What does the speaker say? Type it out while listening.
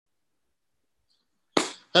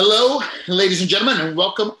Hello, ladies and gentlemen, and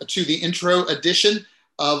welcome to the intro edition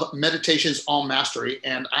of Meditations on Mastery.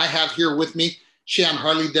 And I have here with me Shehan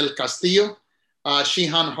Harley del Castillo.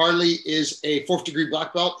 Shehan Harley is a fourth degree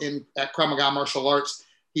black belt at Krav Maga Martial Arts.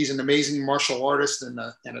 He's an amazing martial artist and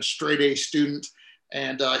a straight A student.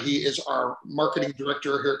 And he is our marketing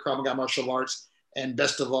director here at Krav Maga Martial Arts. And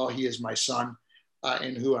best of all, he is my son,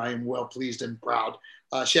 in who I am well pleased and proud.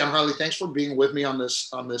 Shehan Harley, thanks for being with me on this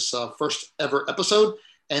first ever episode.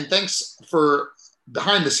 And thanks for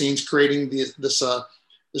behind the scenes creating this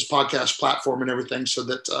podcast platform and everything so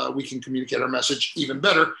that we can communicate our message even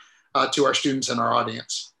better to our students and our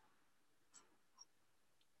audience.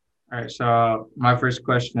 All right. So my first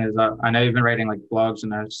question is, I know you've been writing like blogs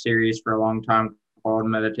and a series for a long time called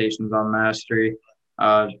Meditations on Mastery.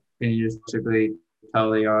 Can you just simply tell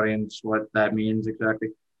the audience what that means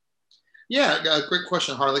exactly? Yeah, great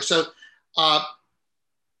question, Harley. So,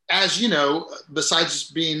 as you know,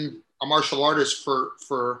 besides being a martial artist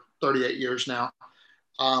for 38 years now,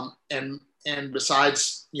 and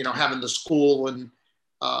besides having the school and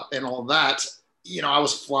all that, I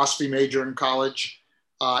was a philosophy major in college,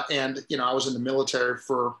 and I was in the military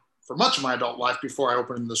for much of my adult life before I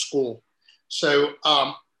opened the school. So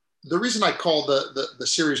the reason I call the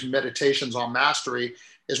series Meditations on Mastery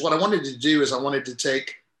is what I wanted to do is I wanted to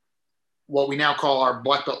take what we now call our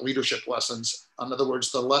black belt leadership lessons. In other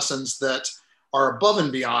words, the lessons that are above and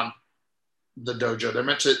beyond the dojo. They're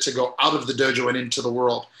meant to go out of the dojo and into the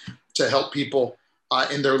world to help people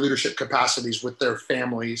in their leadership capacities with their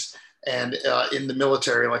families and in the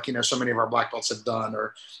military, like, so many of our black belts have done,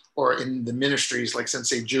 or in the ministries like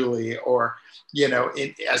Sensei Julie, or,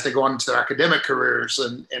 as they go on into their academic careers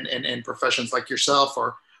and professions like yourself,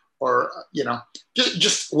 or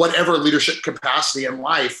just whatever leadership capacity in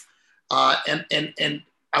life. And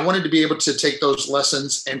I wanted to be able to take those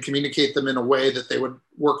lessons and communicate them in a way that they would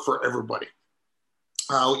work for everybody.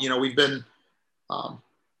 We've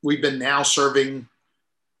been now serving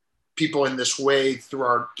people in this way through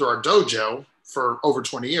our dojo for over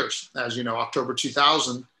 20 years. As you know, October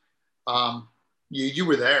 2000, you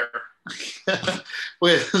were there.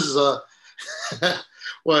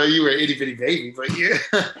 Well, you were an itty bitty baby, but yeah,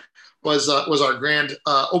 was our grand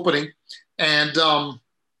opening, and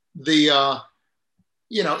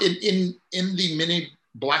in the many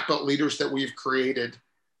black belt leaders that we've created,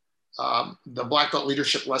 the black belt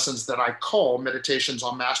leadership lessons that I call Meditations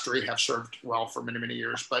on Mastery have served well for many, many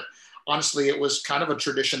years. But honestly, it was kind of a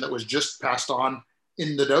tradition that was just passed on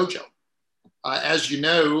in the dojo. As you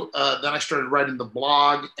know, then I started writing the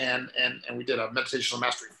blog, and we did a Meditations on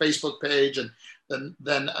Mastery Facebook page, and then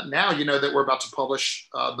now that we're about to publish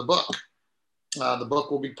the book. The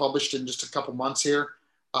book will be published in just a couple months here.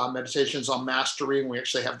 Meditations on Mastery, and we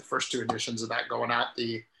actually have the first two editions of that going out.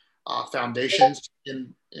 The Foundations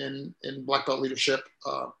in Black Belt Leadership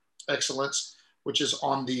Excellence, which is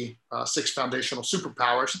on the 6 foundational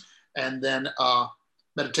superpowers, and then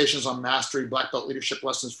Meditations on Mastery, Black Belt Leadership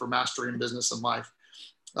Lessons for Mastery in Business and Life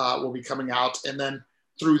will be coming out. And then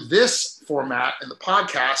through this format in the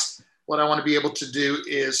podcast, what I want to be able to do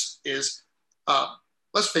is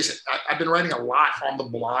let's face it, I've been writing a lot on the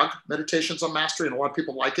blog, Meditations on Mastery, and a lot of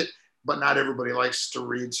people like it, but not everybody likes to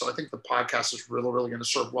read. So I think the podcast is really, really going to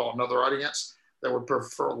serve well another audience that would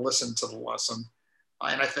prefer to listen to the lesson.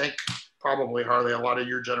 And I think probably, Harley, a lot of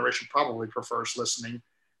your generation probably prefers listening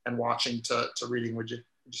and watching to reading. Would you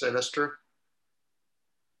say that's true?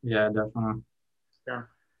 Yeah, definitely. Yeah.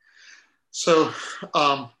 So,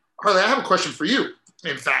 Harley, I have a question for you.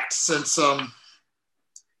 In fact, since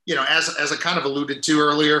as I kind of alluded to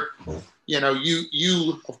earlier,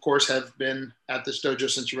 you of course have been at this dojo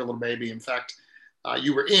since you were a little baby. In fact,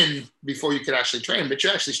 you were in before you could actually train, but you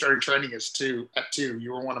actually started training at two.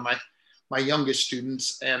 You were one of my youngest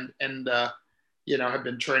students, and have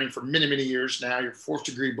been training for many, many years now. You're fourth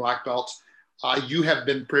degree black belt. You have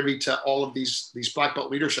been privy to all of these black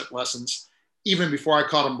belt leadership lessons, even before I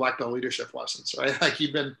called them black belt leadership lessons, right? Like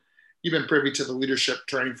you've been privy to the leadership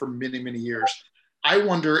training for many, many years. I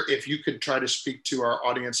wonder if you could try to speak to our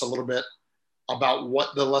audience a little bit about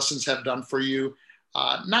what the lessons have done for you,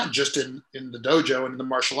 not just in the dojo and in the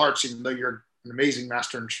martial arts, even though you're an amazing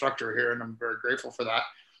master instructor here, and I'm very grateful for that.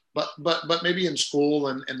 But maybe in school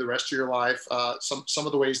and the rest of your life, some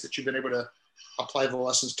of the ways that you've been able to apply the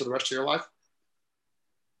lessons to the rest of your life.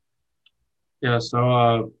 Yeah.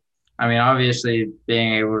 So, obviously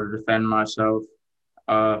being able to defend myself,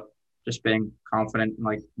 just being confident,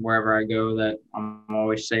 like wherever I go, that I'm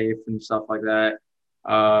always safe and stuff like that.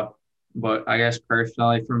 But I guess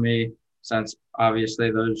personally for me, since obviously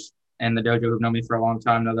those in the dojo who've known me for a long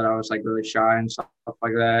time know that I was like really shy and stuff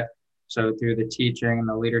like that. So through the teaching and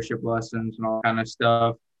the leadership lessons and all kind of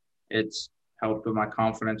stuff, it's helped with my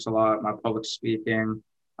confidence a lot, my public speaking.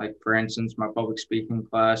 Like, for instance, my public speaking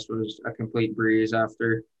class was a complete breeze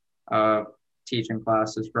after teaching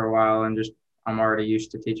classes for a while, and just I'm already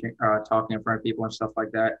used to teaching, talking in front of people and stuff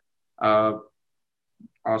like that.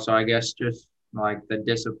 Also, I guess just like the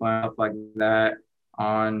discipline, stuff like that,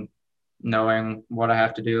 on knowing what I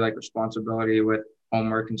have to do, like responsibility with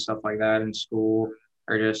homework and stuff like that in school,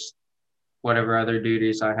 or just whatever other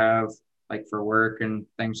duties I have, like for work and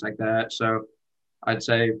things like that. So I'd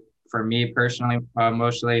say for me personally,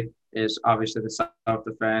 mostly is obviously the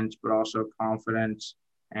self-defense, but also confidence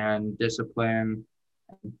and discipline.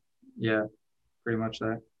 Yeah, pretty much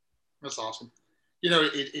that. That's awesome. You know,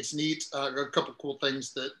 it's neat. A couple cool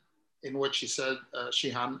things that in what she said,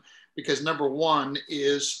 Shihan, because number one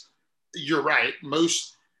is, you're right.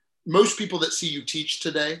 Most people that see you teach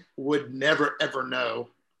today would never ever know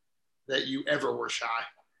that you ever were shy.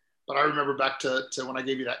 But I remember back to when I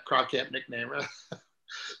gave you that Crowd Camp nickname. Right?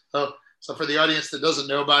 So for the audience that doesn't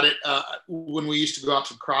know about it, when we used to go out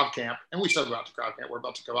to Crowd Camp, and we still go out to Crowd Camp, we're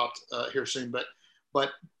about to go out here soon, but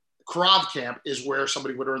Crowd Camp is where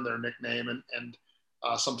somebody would earn their nickname, and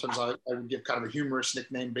sometimes I would give kind of a humorous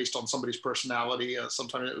nickname based on somebody's personality.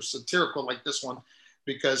 Sometimes it was satirical, like this one,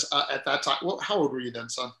 because at that time, well, how old were you then,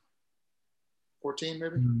 son? 14,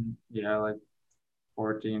 maybe? Yeah, like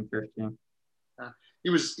 14, 15. He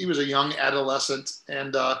was a young adolescent,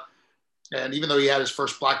 and even though he had his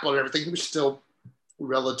first black belt and everything, he was still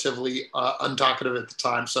relatively untalkative at the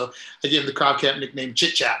time. So I gave him the Crowd Camp nickname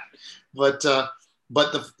Chit Chat. But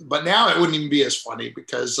now it wouldn't even be as funny,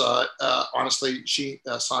 because honestly,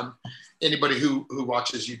 son, anybody who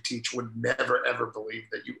watches you teach would never ever believe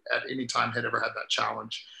that you at any time had ever had that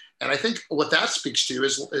challenge. And I think what that speaks to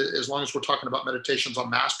is, as long as we're talking about meditations on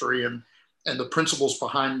mastery and the principles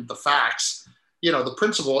behind the facts, you know, the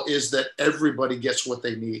principle is that everybody gets what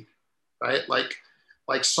they need, right? Like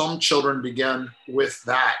some children begin with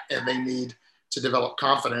that, and they need to develop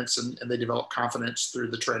confidence, and they develop confidence through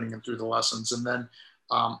the training and through the lessons. And then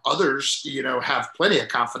others, you know, have plenty of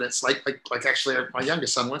confidence, like actually my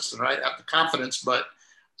youngest son, Winston, right? Have the confidence, but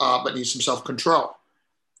needs some self-control,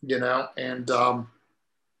 you know? And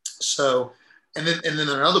so, and then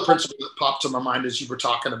another principle that popped to my mind as you were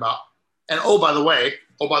talking about, and oh, by the way,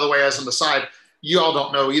 as an aside, you all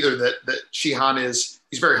don't know either that Shihan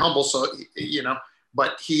he's very humble. So, you know,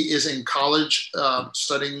 but he is in college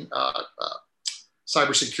studying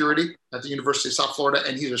cybersecurity at the University of South Florida,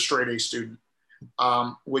 and he's a straight A student,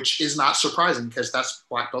 which is not surprising, because that's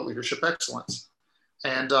Black Belt Leadership Excellence.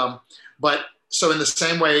 And but so in the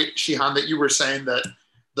same way, Shihan, that you were saying that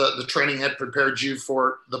the training had prepared you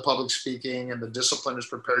for the public speaking, and the discipline has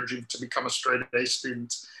prepared you to become a straight A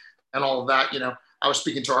student, and all of that. You know, I was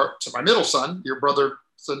speaking to my middle son, your brother,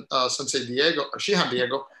 Sensei Diego, or Shihan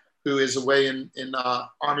Diego, who is away in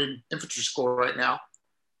Army Infantry School right now.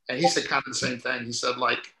 And he said kind of the same thing. He said,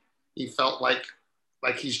 like, he felt like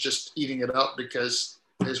he's just eating it up, because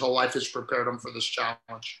his whole life has prepared him for this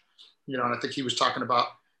challenge. You know, and I think he was talking about,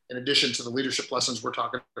 in addition to the leadership lessons we're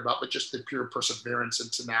talking about, but just the pure perseverance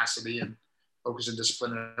and tenacity and focus and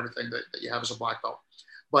discipline and everything that you have as a black belt.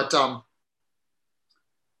 But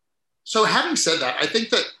so having said that, I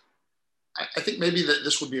think maybe that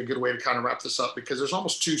this would be a good way to kind of wrap this up, because there's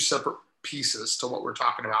almost two separate pieces to what we're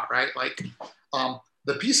talking about, right? Like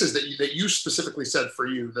the pieces that you specifically said for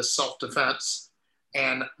you, the self-defense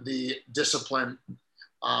and the discipline,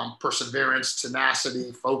 perseverance,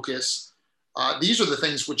 tenacity, focus. These are the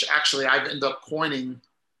things which actually I've ended up coining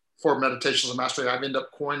for Meditations on Mastery. I've ended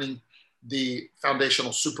up coining the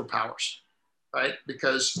foundational superpowers, right?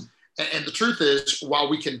 Because, and the truth is, while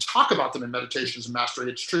we can talk about them in Meditations on Mastery,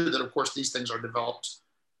 it's true that, of course, these things are developed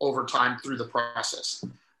over time through the process.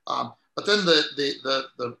 But then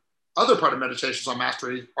the other part of Meditations on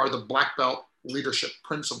Mastery are the Black Belt leadership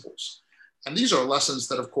principles. And these are lessons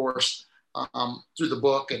that, of course, through the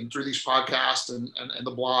book and through these podcasts and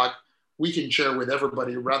the blog, we can share with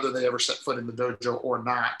everybody, whether they ever set foot in the dojo or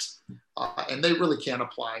not. And they really can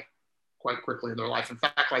apply quite quickly in their life. In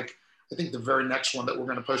fact, like, I think the very next one that we're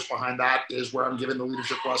going to post behind that is where I'm giving the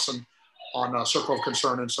leadership lesson on circle of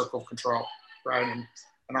concern and circle of control, right? And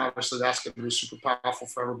obviously that's going to be super powerful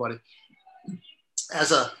for everybody.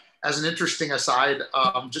 As an interesting aside,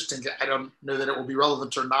 I don't know that it will be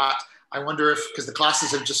relevant or not. I wonder if, because the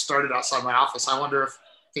classes have just started outside my office, I wonder if,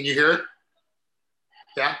 can you hear it?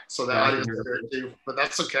 Yeah, so the audience can hear it too, but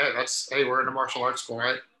that's okay. Hey, we're in a martial arts school,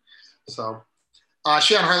 right? So,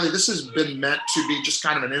 Shihan Hartley, this has been meant to be just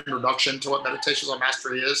kind of an introduction to what Meditations on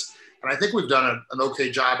Mastery is. And I think we've done an okay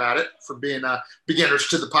job at it for being beginners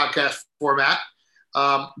to the podcast format.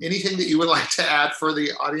 Anything that you would like to add for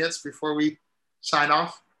the audience before we sign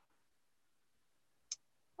off?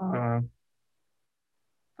 I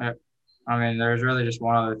mean, there's really just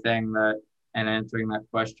one other thing that, in answering that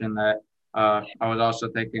question, that I was also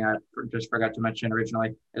thinking, I just forgot to mention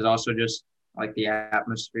originally, is also just like the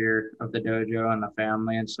atmosphere of the dojo and the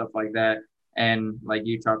family and stuff like that. And like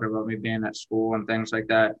you talking about me being at school and things like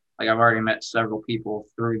that, like I've already met several people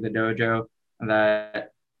through the dojo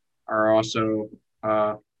that are also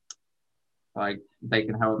like they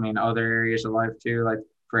can help me in other areas of life too. Like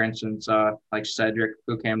for instance, like Cedric,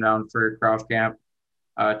 who came down for Cross Camp,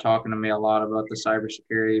 talking to me a lot about the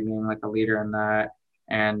cybersecurity, being like a leader in that,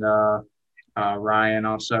 and Ryan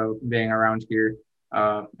also being around here,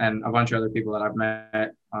 and a bunch of other people that I've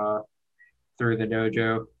met through the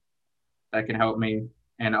dojo that can help me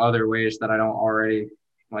in other ways that I don't already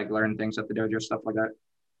like learn things at the dojo, stuff like that.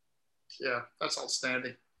 Yeah, that's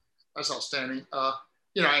outstanding. That's outstanding.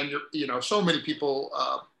 And so many people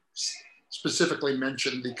specifically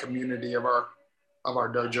mentioned the community of our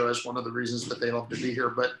dojo as one of the reasons that they love to be here.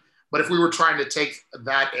 But if we were trying to take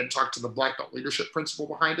that and talk to the black belt leadership principle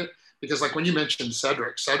behind it, because like when you mentioned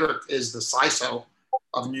Cedric is the CISO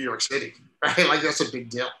of New York City, right? Like that's a big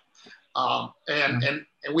deal. And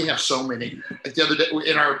we have so many. Like the other day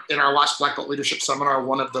in our last black belt leadership seminar,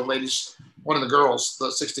 one of the girls, the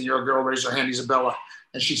 16-year-old girl raised her hand, Isabella,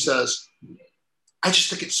 and she says, I just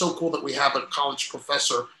think it's so cool that we have a college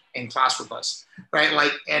professor in class with us, right?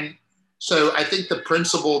 Like, and so I think the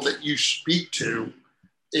principle that you speak to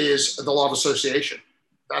is the law of association.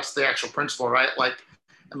 That's the actual principle, right? Like,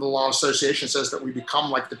 and the law of association says that we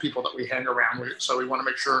become like the people that we hang around with. So we want to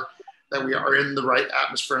make sure that we are in the right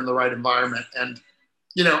atmosphere, in the right environment. And,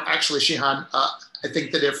 actually, Shihan, I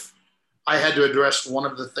think that if I had to address one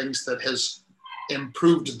of the things that has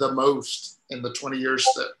improved the most in the 20 years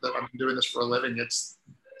that I've been doing this for a living, it's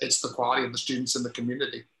the quality of the students in the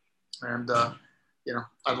community. And,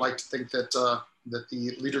 I'd like to think that that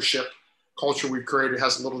the leadership culture we've created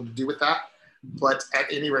has a little to do with that. But at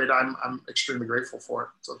any rate, I'm extremely grateful for it.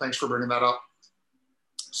 So thanks for bringing that up.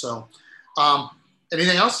 So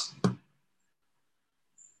anything else?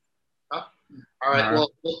 All right.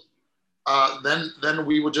 Well, then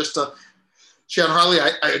we will just Shihan Harley,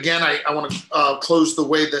 I want to close the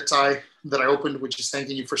way that I opened, which is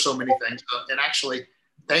thanking you for so many things. And actually,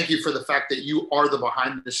 thank you for the fact that you are the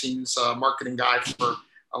behind the scenes marketing guy for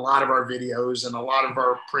a lot of our videos and a lot of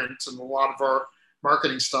our print and a lot of our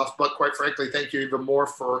marketing stuff. But quite frankly, thank you even more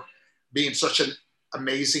for being such an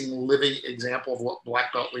amazing living example of what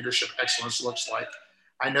black belt leadership excellence looks like.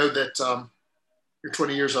 I know that you're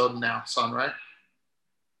 20 years old now, son, right?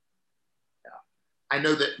 I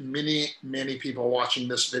know that many, many people watching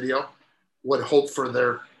this video would hope for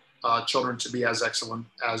their children to be as excellent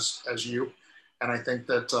as you. And I think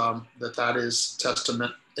that that is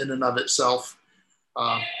testament in and of itself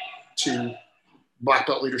to black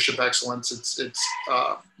belt leadership excellence. It's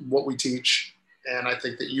what we teach. And I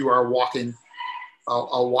think that you are a walking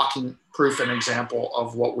proof and example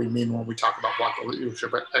of what we mean when we talk about black belt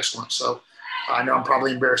leadership excellence. So I know I'm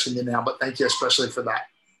probably embarrassing you now, but thank you especially for that.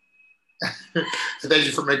 Thank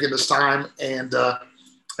you for making this time, and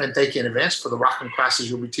thank you in advance for the rocking classes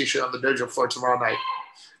you'll be teaching on the dojo floor tomorrow night.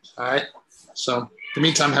 All right. So in the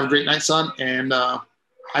meantime, have a great night, son, and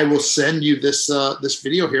I will send you this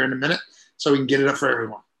video here in a minute so we can get it up for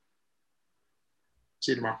everyone.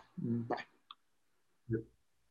 See you tomorrow. Bye.